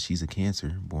season. But she's a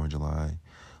Cancer, born July.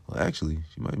 Well, actually,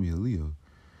 she might be a Leo.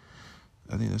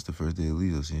 I think that's the first day of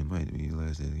Leo, so it might be the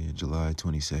last day again, July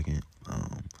 22nd.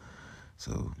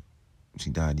 So she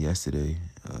died yesterday,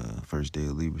 first day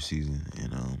of Libra season,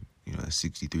 and that's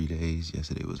 63 days.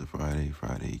 Yesterday was a Friday.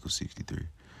 Friday equals 63.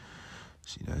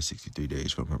 She died 63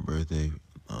 days from her birthday.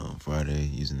 Friday,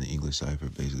 using the English cipher,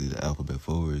 basically the alphabet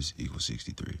forwards equals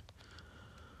 63.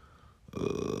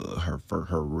 Her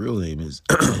real name is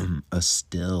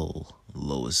Estelle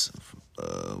Lois,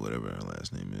 whatever her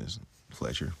last name is,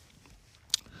 Fletcher.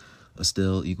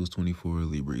 Estelle equals 24,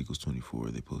 Libra equals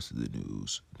 24. They posted the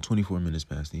news 24 minutes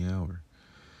past the hour.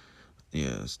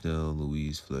 Yeah, Estelle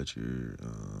Louise Fletcher.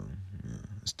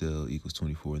 Estelle equals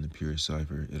 24 in the pure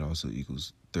cipher. It also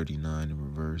equals 39 in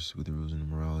reverse with the rules of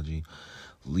numerology.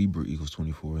 Libra equals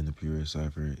 24 in the pure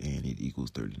cipher, and it equals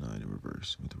 39 in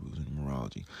reverse with the rules of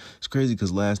numerology. It's crazy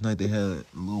because last night they had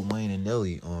Lil Wayne and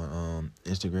Nelly on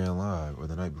Instagram Live, or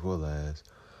the night before last.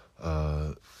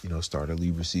 Started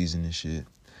Libra season and shit.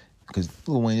 Because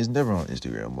Lil Wayne is never on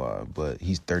Instagram Live, but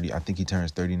he's 30. I think he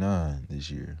turns 39 this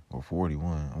year, or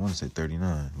 41. I want to say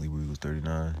 39. Libra equals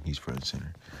 39. He's front and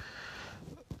center.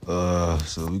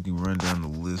 So we can run down the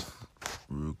list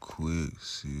real quick.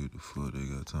 See what the fuck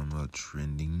they got talking about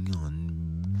trending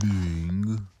on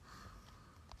Bing.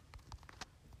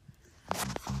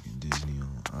 Fucking Disney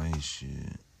on Ice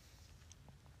shit.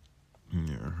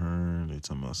 Never heard. They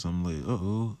talking about some lady.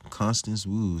 Constance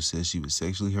Wu says she was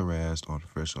sexually harassed on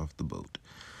Fresh Off the Boat.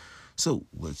 So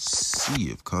let's see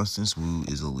if Constance Wu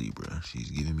is a Libra. She's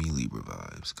giving me Libra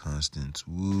vibes. Constance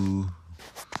Wu.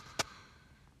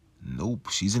 Nope,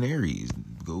 she's an Aries.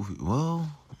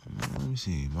 Let me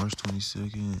see. March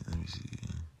 22nd. Let me see.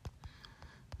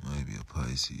 Might be a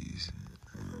Pisces.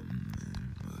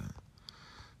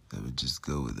 That would just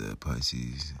go with that.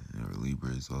 Pisces or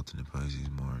Libra is alternate Pisces,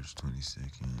 March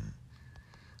 22nd.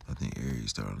 I think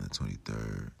Aries start on the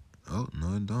 23rd. Oh,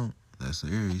 no, it don't. That's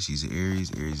Aries. She's an Aries.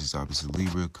 Aries is opposite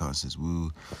Libra. Constance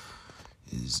Wu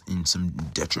is in some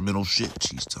detrimental shit.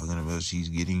 She's talking about she's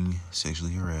getting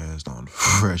sexually harassed on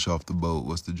Fresh Off the Boat.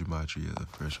 What's the gematria of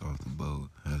Fresh Off the Boat?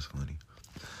 That's funny.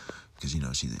 Because,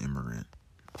 she's an immigrant.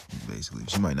 Basically,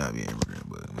 she might not be an immigrant,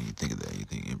 but when you think of that, you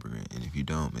think immigrant. And if you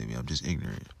don't, maybe I'm just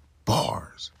ignorant.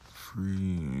 Bars.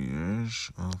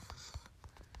 Fresh off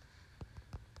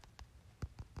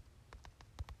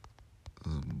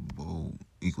the boat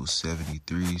equals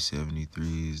 73.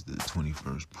 73 is the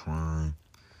 21st prime.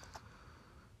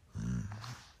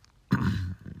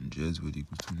 Jesuit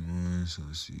equals 21. So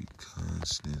let's see.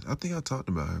 Constance. I think I talked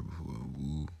about her before.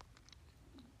 Wu.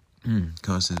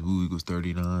 Constance Wu equals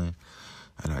 39.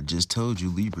 And I just told you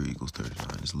Libra equals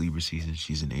 39. It's Libra season.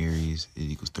 She's an Aries. It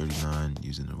equals 39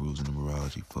 using the rules of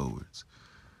numerology forwards.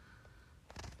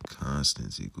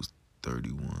 Constance equals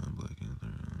 31. Black Panther.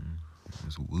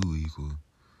 What's Wu equal?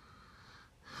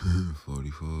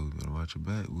 44. You better watch your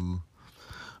back, Wu.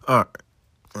 Alright.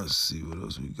 Let's see what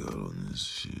else we got on this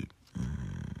shit.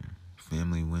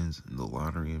 Family wins the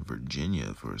lottery in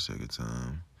Virginia for a second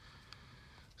time.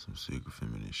 Some sacred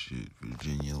feminine shit.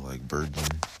 Virginia, like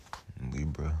Virgin.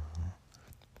 Libra.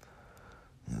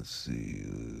 Let's see.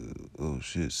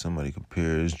 Somebody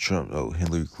compares Trump.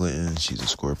 Hillary Clinton. She's a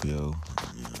Scorpio.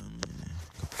 Yeah, man.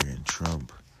 Comparing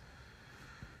Trump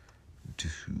to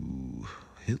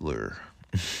Hitler.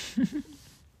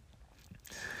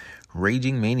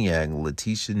 Raging maniac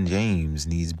Letitia James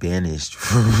needs banished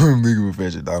from legal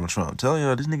profession. Donald Trump. I'm telling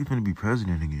y'all, this nigga finna be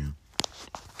president again.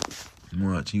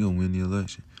 Watch, he gonna win the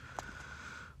election.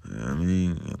 I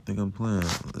think I'm playing.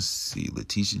 Let's see.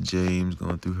 Letitia James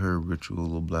going through her ritual,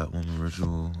 little black woman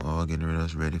ritual. All getting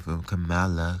us ready for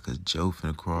Kamala, because Joe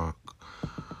finna croak.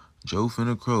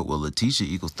 Well, Letitia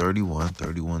equals 31.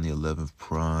 31, the 11th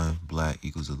prime. Black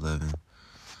equals 11.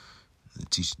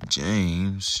 Letitia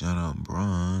James, shout out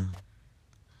Braun.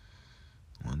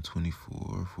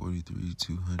 124, 43,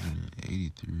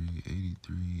 283.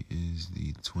 83 is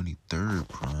the 23rd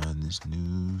prime. This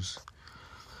news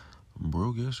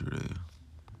broke yesterday,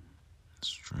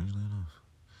 strangely enough.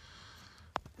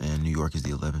 And New York is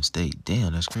the 11th state.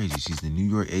 Damn, that's crazy. She's the New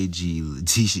York AG.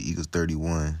 Letitia equals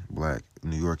 31. Black.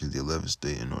 New York is the 11th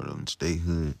state in northern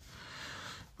statehood.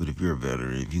 But if you're a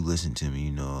veteran, if you listen to me,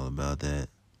 you know all about that.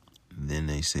 Then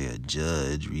they say a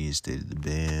judge reinstated the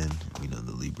ban. We know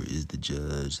the Libra is the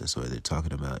judge. That's why they're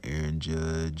talking about Aaron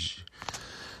Judge.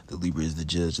 The Libra is the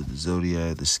judge of the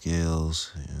zodiac, the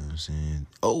scales. You know what I'm saying?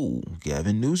 Oh,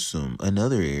 Gavin Newsom,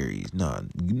 another Aries. Nah,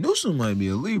 Newsom might be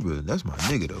a Libra. That's my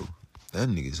nigga, though. That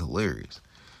nigga's hilarious.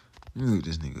 Let me look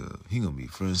this nigga up. He gonna be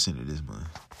front and center this month.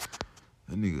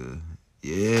 That nigga,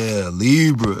 yeah,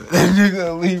 Libra. That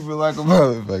nigga Libra like a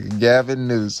motherfucker. Gavin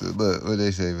Newsom. Look what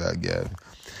they say about Gavin.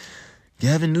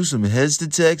 Gavin Newsom heads to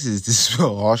Texas to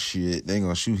spell all shit. They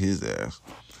gonna shoot his ass.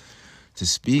 To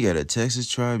speak at a Texas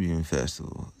Tribune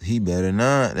Festival. He better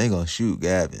not. They gonna shoot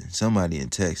Gavin. Somebody in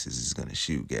Texas is gonna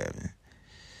shoot Gavin.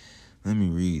 Let me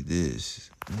read this.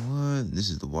 What?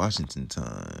 This is the Washington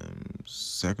Times.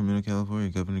 Sacramento, California.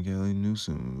 Governor Gavin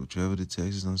Newsom will travel to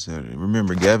Texas on Saturday.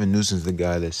 Remember, Gavin Newsom's the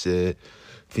guy that said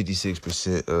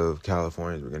 56% of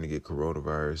Californians were going to get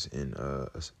coronavirus in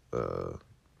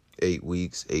 8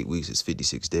 weeks. 8 weeks is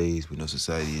 56 days. We know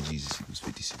Society of Jesus equals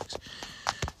 56.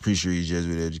 Pretty sure he's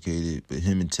Jesuit educated. But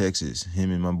him in Texas,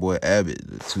 him and my boy Abbott,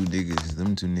 them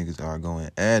two niggas are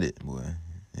going at it, boy.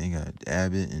 They got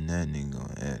Abbott and that nigga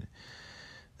going at it.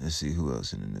 Let's see who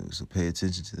else in the news. So pay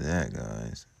attention to that,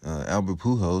 guys. Albert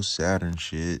Pujols, Saturn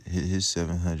shit, hit his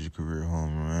 700 career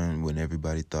home run when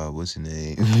everybody thought, what's his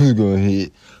name, was going to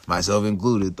hit. Myself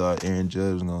included, thought Aaron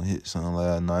Judge was going to hit something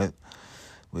last night.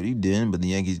 But he didn't. But the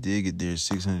Yankees did get their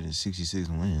 666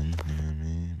 win. You know what I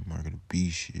mean? Mark of the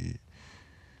beast shit.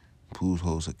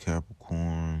 Pujols a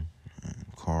Capricorn.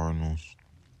 Cardinals.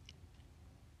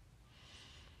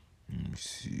 Let me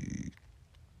see.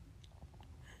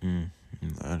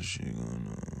 A lot of shit going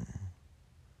on.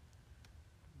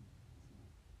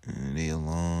 And they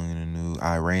along in the news.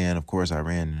 Iran, of course,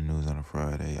 Iran in the news on a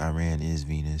Friday. Iran is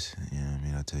Venus. You know what I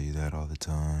mean? I tell you that all the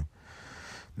time.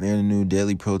 They're in the new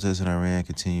daily protests in Iran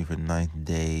continue for the 9th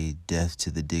day. Death to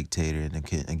the dictator. And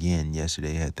again,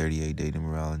 yesterday had 38-day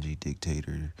numerology.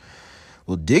 Dictator.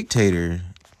 Well, dictator...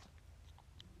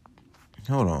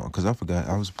 Hold on, because I forgot.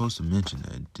 I was supposed to mention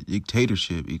that.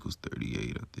 Dictatorship equals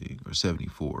 38, I think, or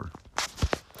 74.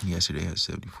 Yesterday had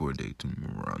 74-day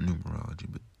numerology,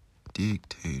 but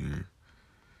dictator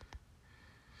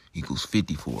equals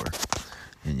 54.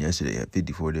 And yesterday had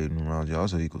 54-day numerology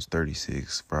also equals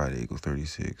 36. Friday equals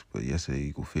 36, but yesterday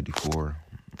equals 54.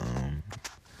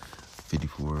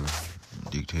 54,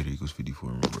 dictator equals 54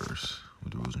 in reverse,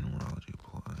 with the rules of numerology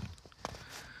apply.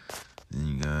 Then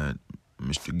you got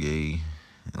Mr. Gay,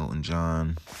 Elton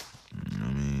John. You know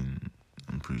what I mean?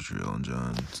 I'm pretty sure Elton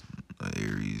John's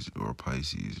Aries or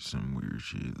Pisces or some weird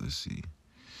shit. Let's see.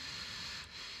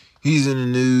 He's in the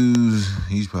news.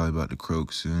 He's probably about to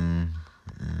croak soon.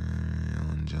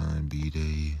 Elton John,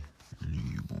 B-Day. When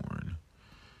are you born?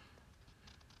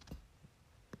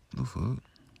 The fuck?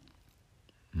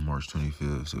 March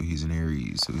 25th. So he's in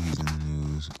Aries. So he's in the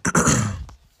news.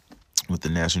 With the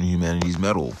National Humanities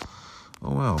Medal.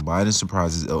 Oh, wow. Biden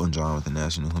surprises Elton John with the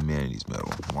National Humanities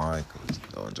Medal. Why? Because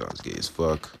Elton John's gay as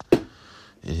fuck.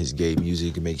 And his gay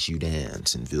music makes you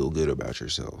dance and feel good about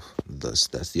yourself. Thus,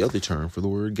 that's the other term for the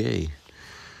word gay.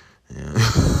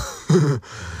 Yeah.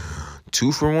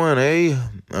 2 for 1, eh?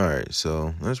 All right,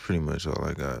 so that's pretty much all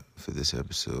I got for this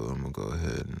episode. I'm going to go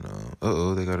ahead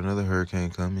and... they got another hurricane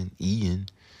coming. Ian.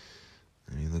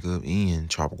 Let me look up Ian.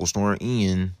 Tropical Storm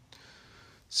Ian.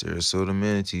 Sarasota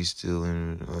Manatee still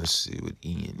in. Let's see what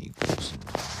Ian equals.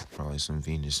 Probably some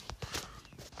Venus.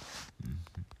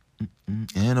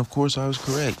 And of course I was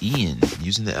correct. Ian,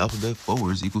 using the alphabet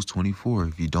forwards, equals 24.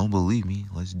 If you don't believe me,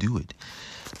 let's do it.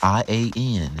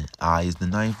 I-A-N. I is the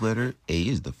 9th letter. A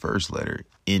is the 1st letter.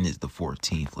 N is the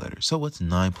 14th letter. So what's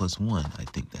 9 plus 1? I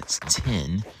think that's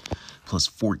 10. Plus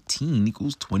 14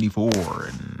 equals 24.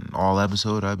 And all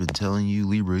episode I've been telling you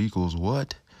Libra equals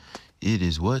what? It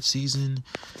is what season?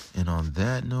 And on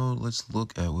that note, let's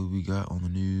look at what we got on the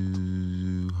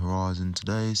new horizon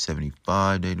today.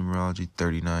 75-day numerology,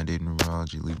 39-day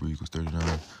numerology, Libra equals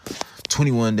 39.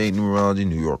 21-day numerology,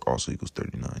 New York also equals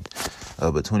 39.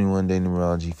 But 21-day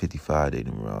numerology, 55-day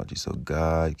numerology. So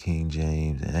God, King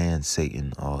James, and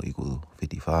Satan all equal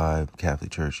 55. Catholic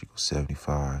Church equals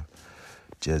 75.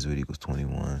 Jesuit equals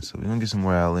 21. So we're going to get some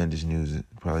more outlandish news.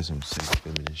 Probably some sexy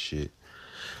feminine shit.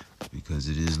 Because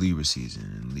it is Libra season,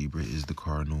 and Libra is the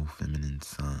cardinal feminine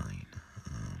sign.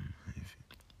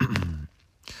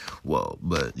 Well,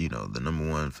 but, you know, the number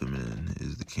one feminine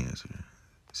is the Cancer.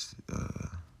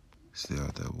 Stay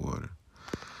out that water.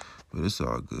 But it's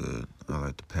all good. I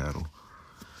like to paddle.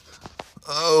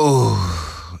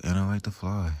 Oh, and I like to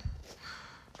fly.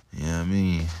 Yeah, I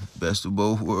mean, best of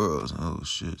both worlds. Oh,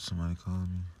 shit, somebody called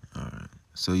me. All right.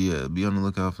 So, yeah, be on the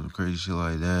lookout for some crazy shit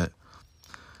like that.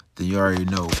 Then you already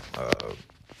know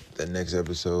that next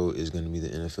episode is going to be the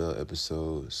NFL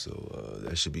episode. So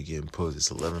that should be getting posted. It's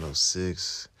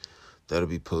 11:06. That'll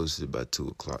be posted by 2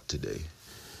 o'clock today.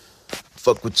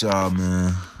 Fuck with y'all,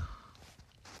 man.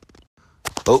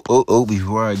 Oh,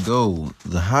 before I go,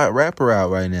 the hot rapper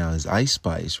out right now is Ice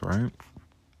Spice, right?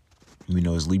 We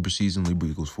know it's Libra season. Libra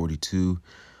equals 42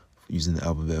 using the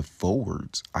alphabet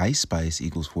forwards. Ice Spice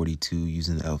equals 42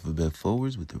 using the alphabet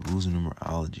forwards with the rules of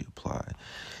numerology applied.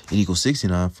 It equals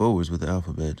 69 forwards with the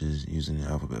alphabet, just using the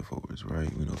alphabet forwards,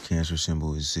 right? We know Cancer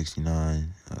symbol is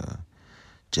 69.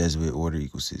 Jesuit order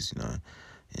equals 69.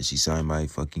 And she's signed by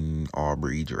fucking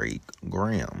Aubrey Drake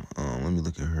Graham. Let me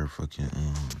look at her fucking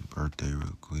birthday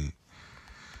real quick.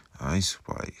 Ice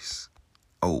Spice.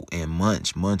 Oh, and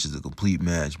Munch. Munch is a complete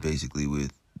match, basically,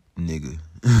 with nigga.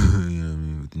 You know what I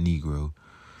mean? With the Negro.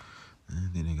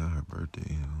 And then they got her birthday.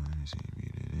 Let me see.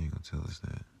 They ain't gonna tell us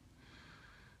that.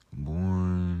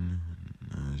 Born.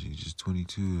 She's just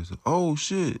 22. Oh,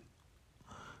 shit.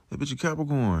 That bitch a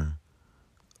Capricorn.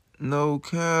 No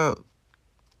cap.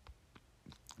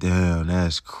 Damn,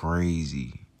 that's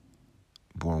crazy.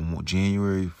 Born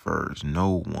January 1st.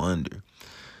 No wonder.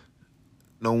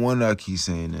 No wonder I keep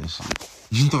saying that shit.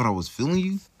 You thought I was feeling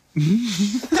you?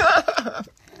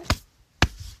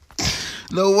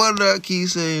 No wonder I keep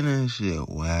saying that shit.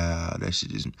 Wow, that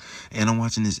shit is... And I'm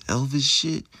watching this Elvis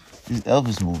shit. This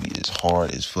Elvis movie is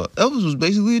hard as fuck. Elvis was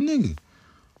basically a nigga.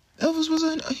 He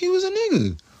was a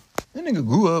nigga. That nigga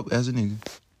grew up as a nigga.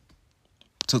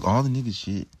 Took all the nigga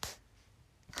shit.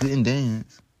 Couldn't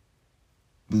dance.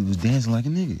 But was dancing like a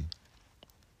nigga.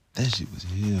 That shit was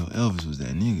hell. Elvis was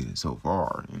that nigga so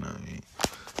far, you know what I mean?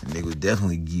 That nigga was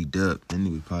definitely geeked up. That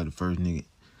nigga was probably the first nigga.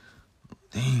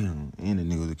 Damn. And the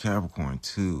nigga was a Capricorn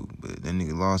too. But that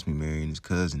nigga lost me marrying his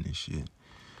cousin and shit.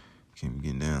 Can't be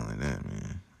getting down like that,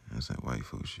 man. That's that white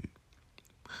folk shit.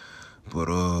 But,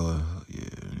 yeah,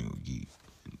 that nigga was geek.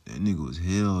 That nigga was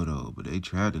hell, though. But they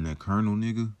trapped in that Colonel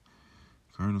nigga.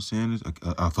 Colonel Sanders,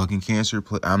 a fucking cancer.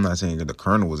 I'm not saying that the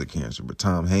Colonel was a cancer, but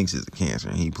Tom Hanks is a cancer,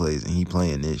 and he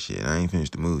playing this shit. I ain't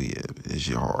finished the movie yet, but this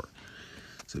shit hard.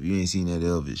 So if you ain't seen that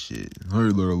Elvis shit, hurry,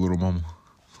 little mama.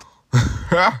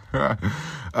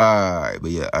 Alright, but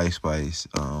yeah, Ice Spice.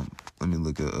 Let me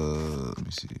look at let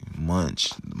me see.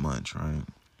 Munch, right?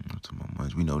 I'm talking about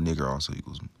Munch. We know nigger also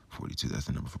equals 42. That's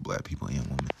the number for black people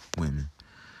and women.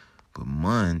 But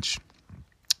Munch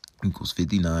equals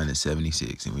 59 and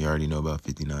 76, and we already know about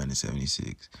 59 and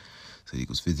 76. So it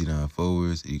equals 59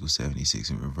 forwards, it equals 76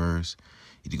 in reverse.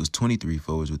 It equals 23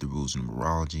 forwards with the rules of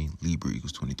numerology. Libra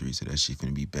equals 23, so that shit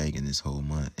finna be banging this whole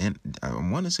month. And I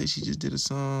want to say she just did a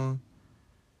song,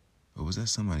 or was that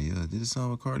somebody else? Did a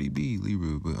song with Cardi B,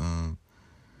 Libra, but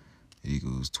it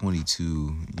equals 22,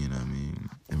 you know what I mean,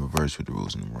 in reverse with the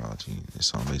rules of numerology. This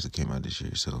song basically came out this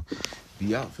year, so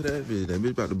be out for that bitch. That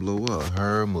bitch about to blow up.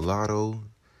 Her, Mulatto.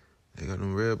 They got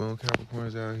them red bone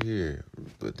Capricorns out here.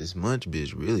 But this Munch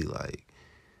bitch really like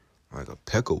a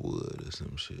peckerwood or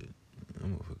some shit. That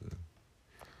motherfucker.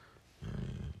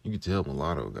 You can tell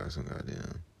Mulatto got some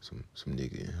goddamn, some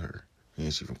nigga in her.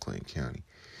 And she from Clayton County.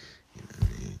 You know what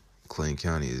I mean? Clayton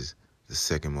County is the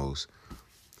second most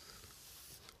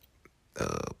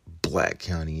black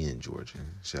county in Georgia.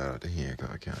 Shout out to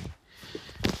Hancock County.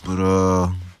 But,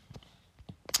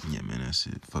 yeah, man, that's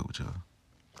it. Fuck with y'all.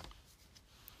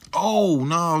 Oh,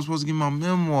 no, I was supposed to get my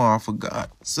memoir. I forgot.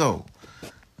 So,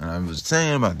 I was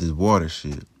saying about this water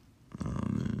shit.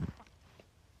 Man.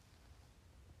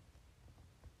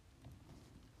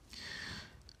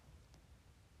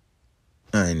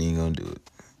 I ain't even gonna do it.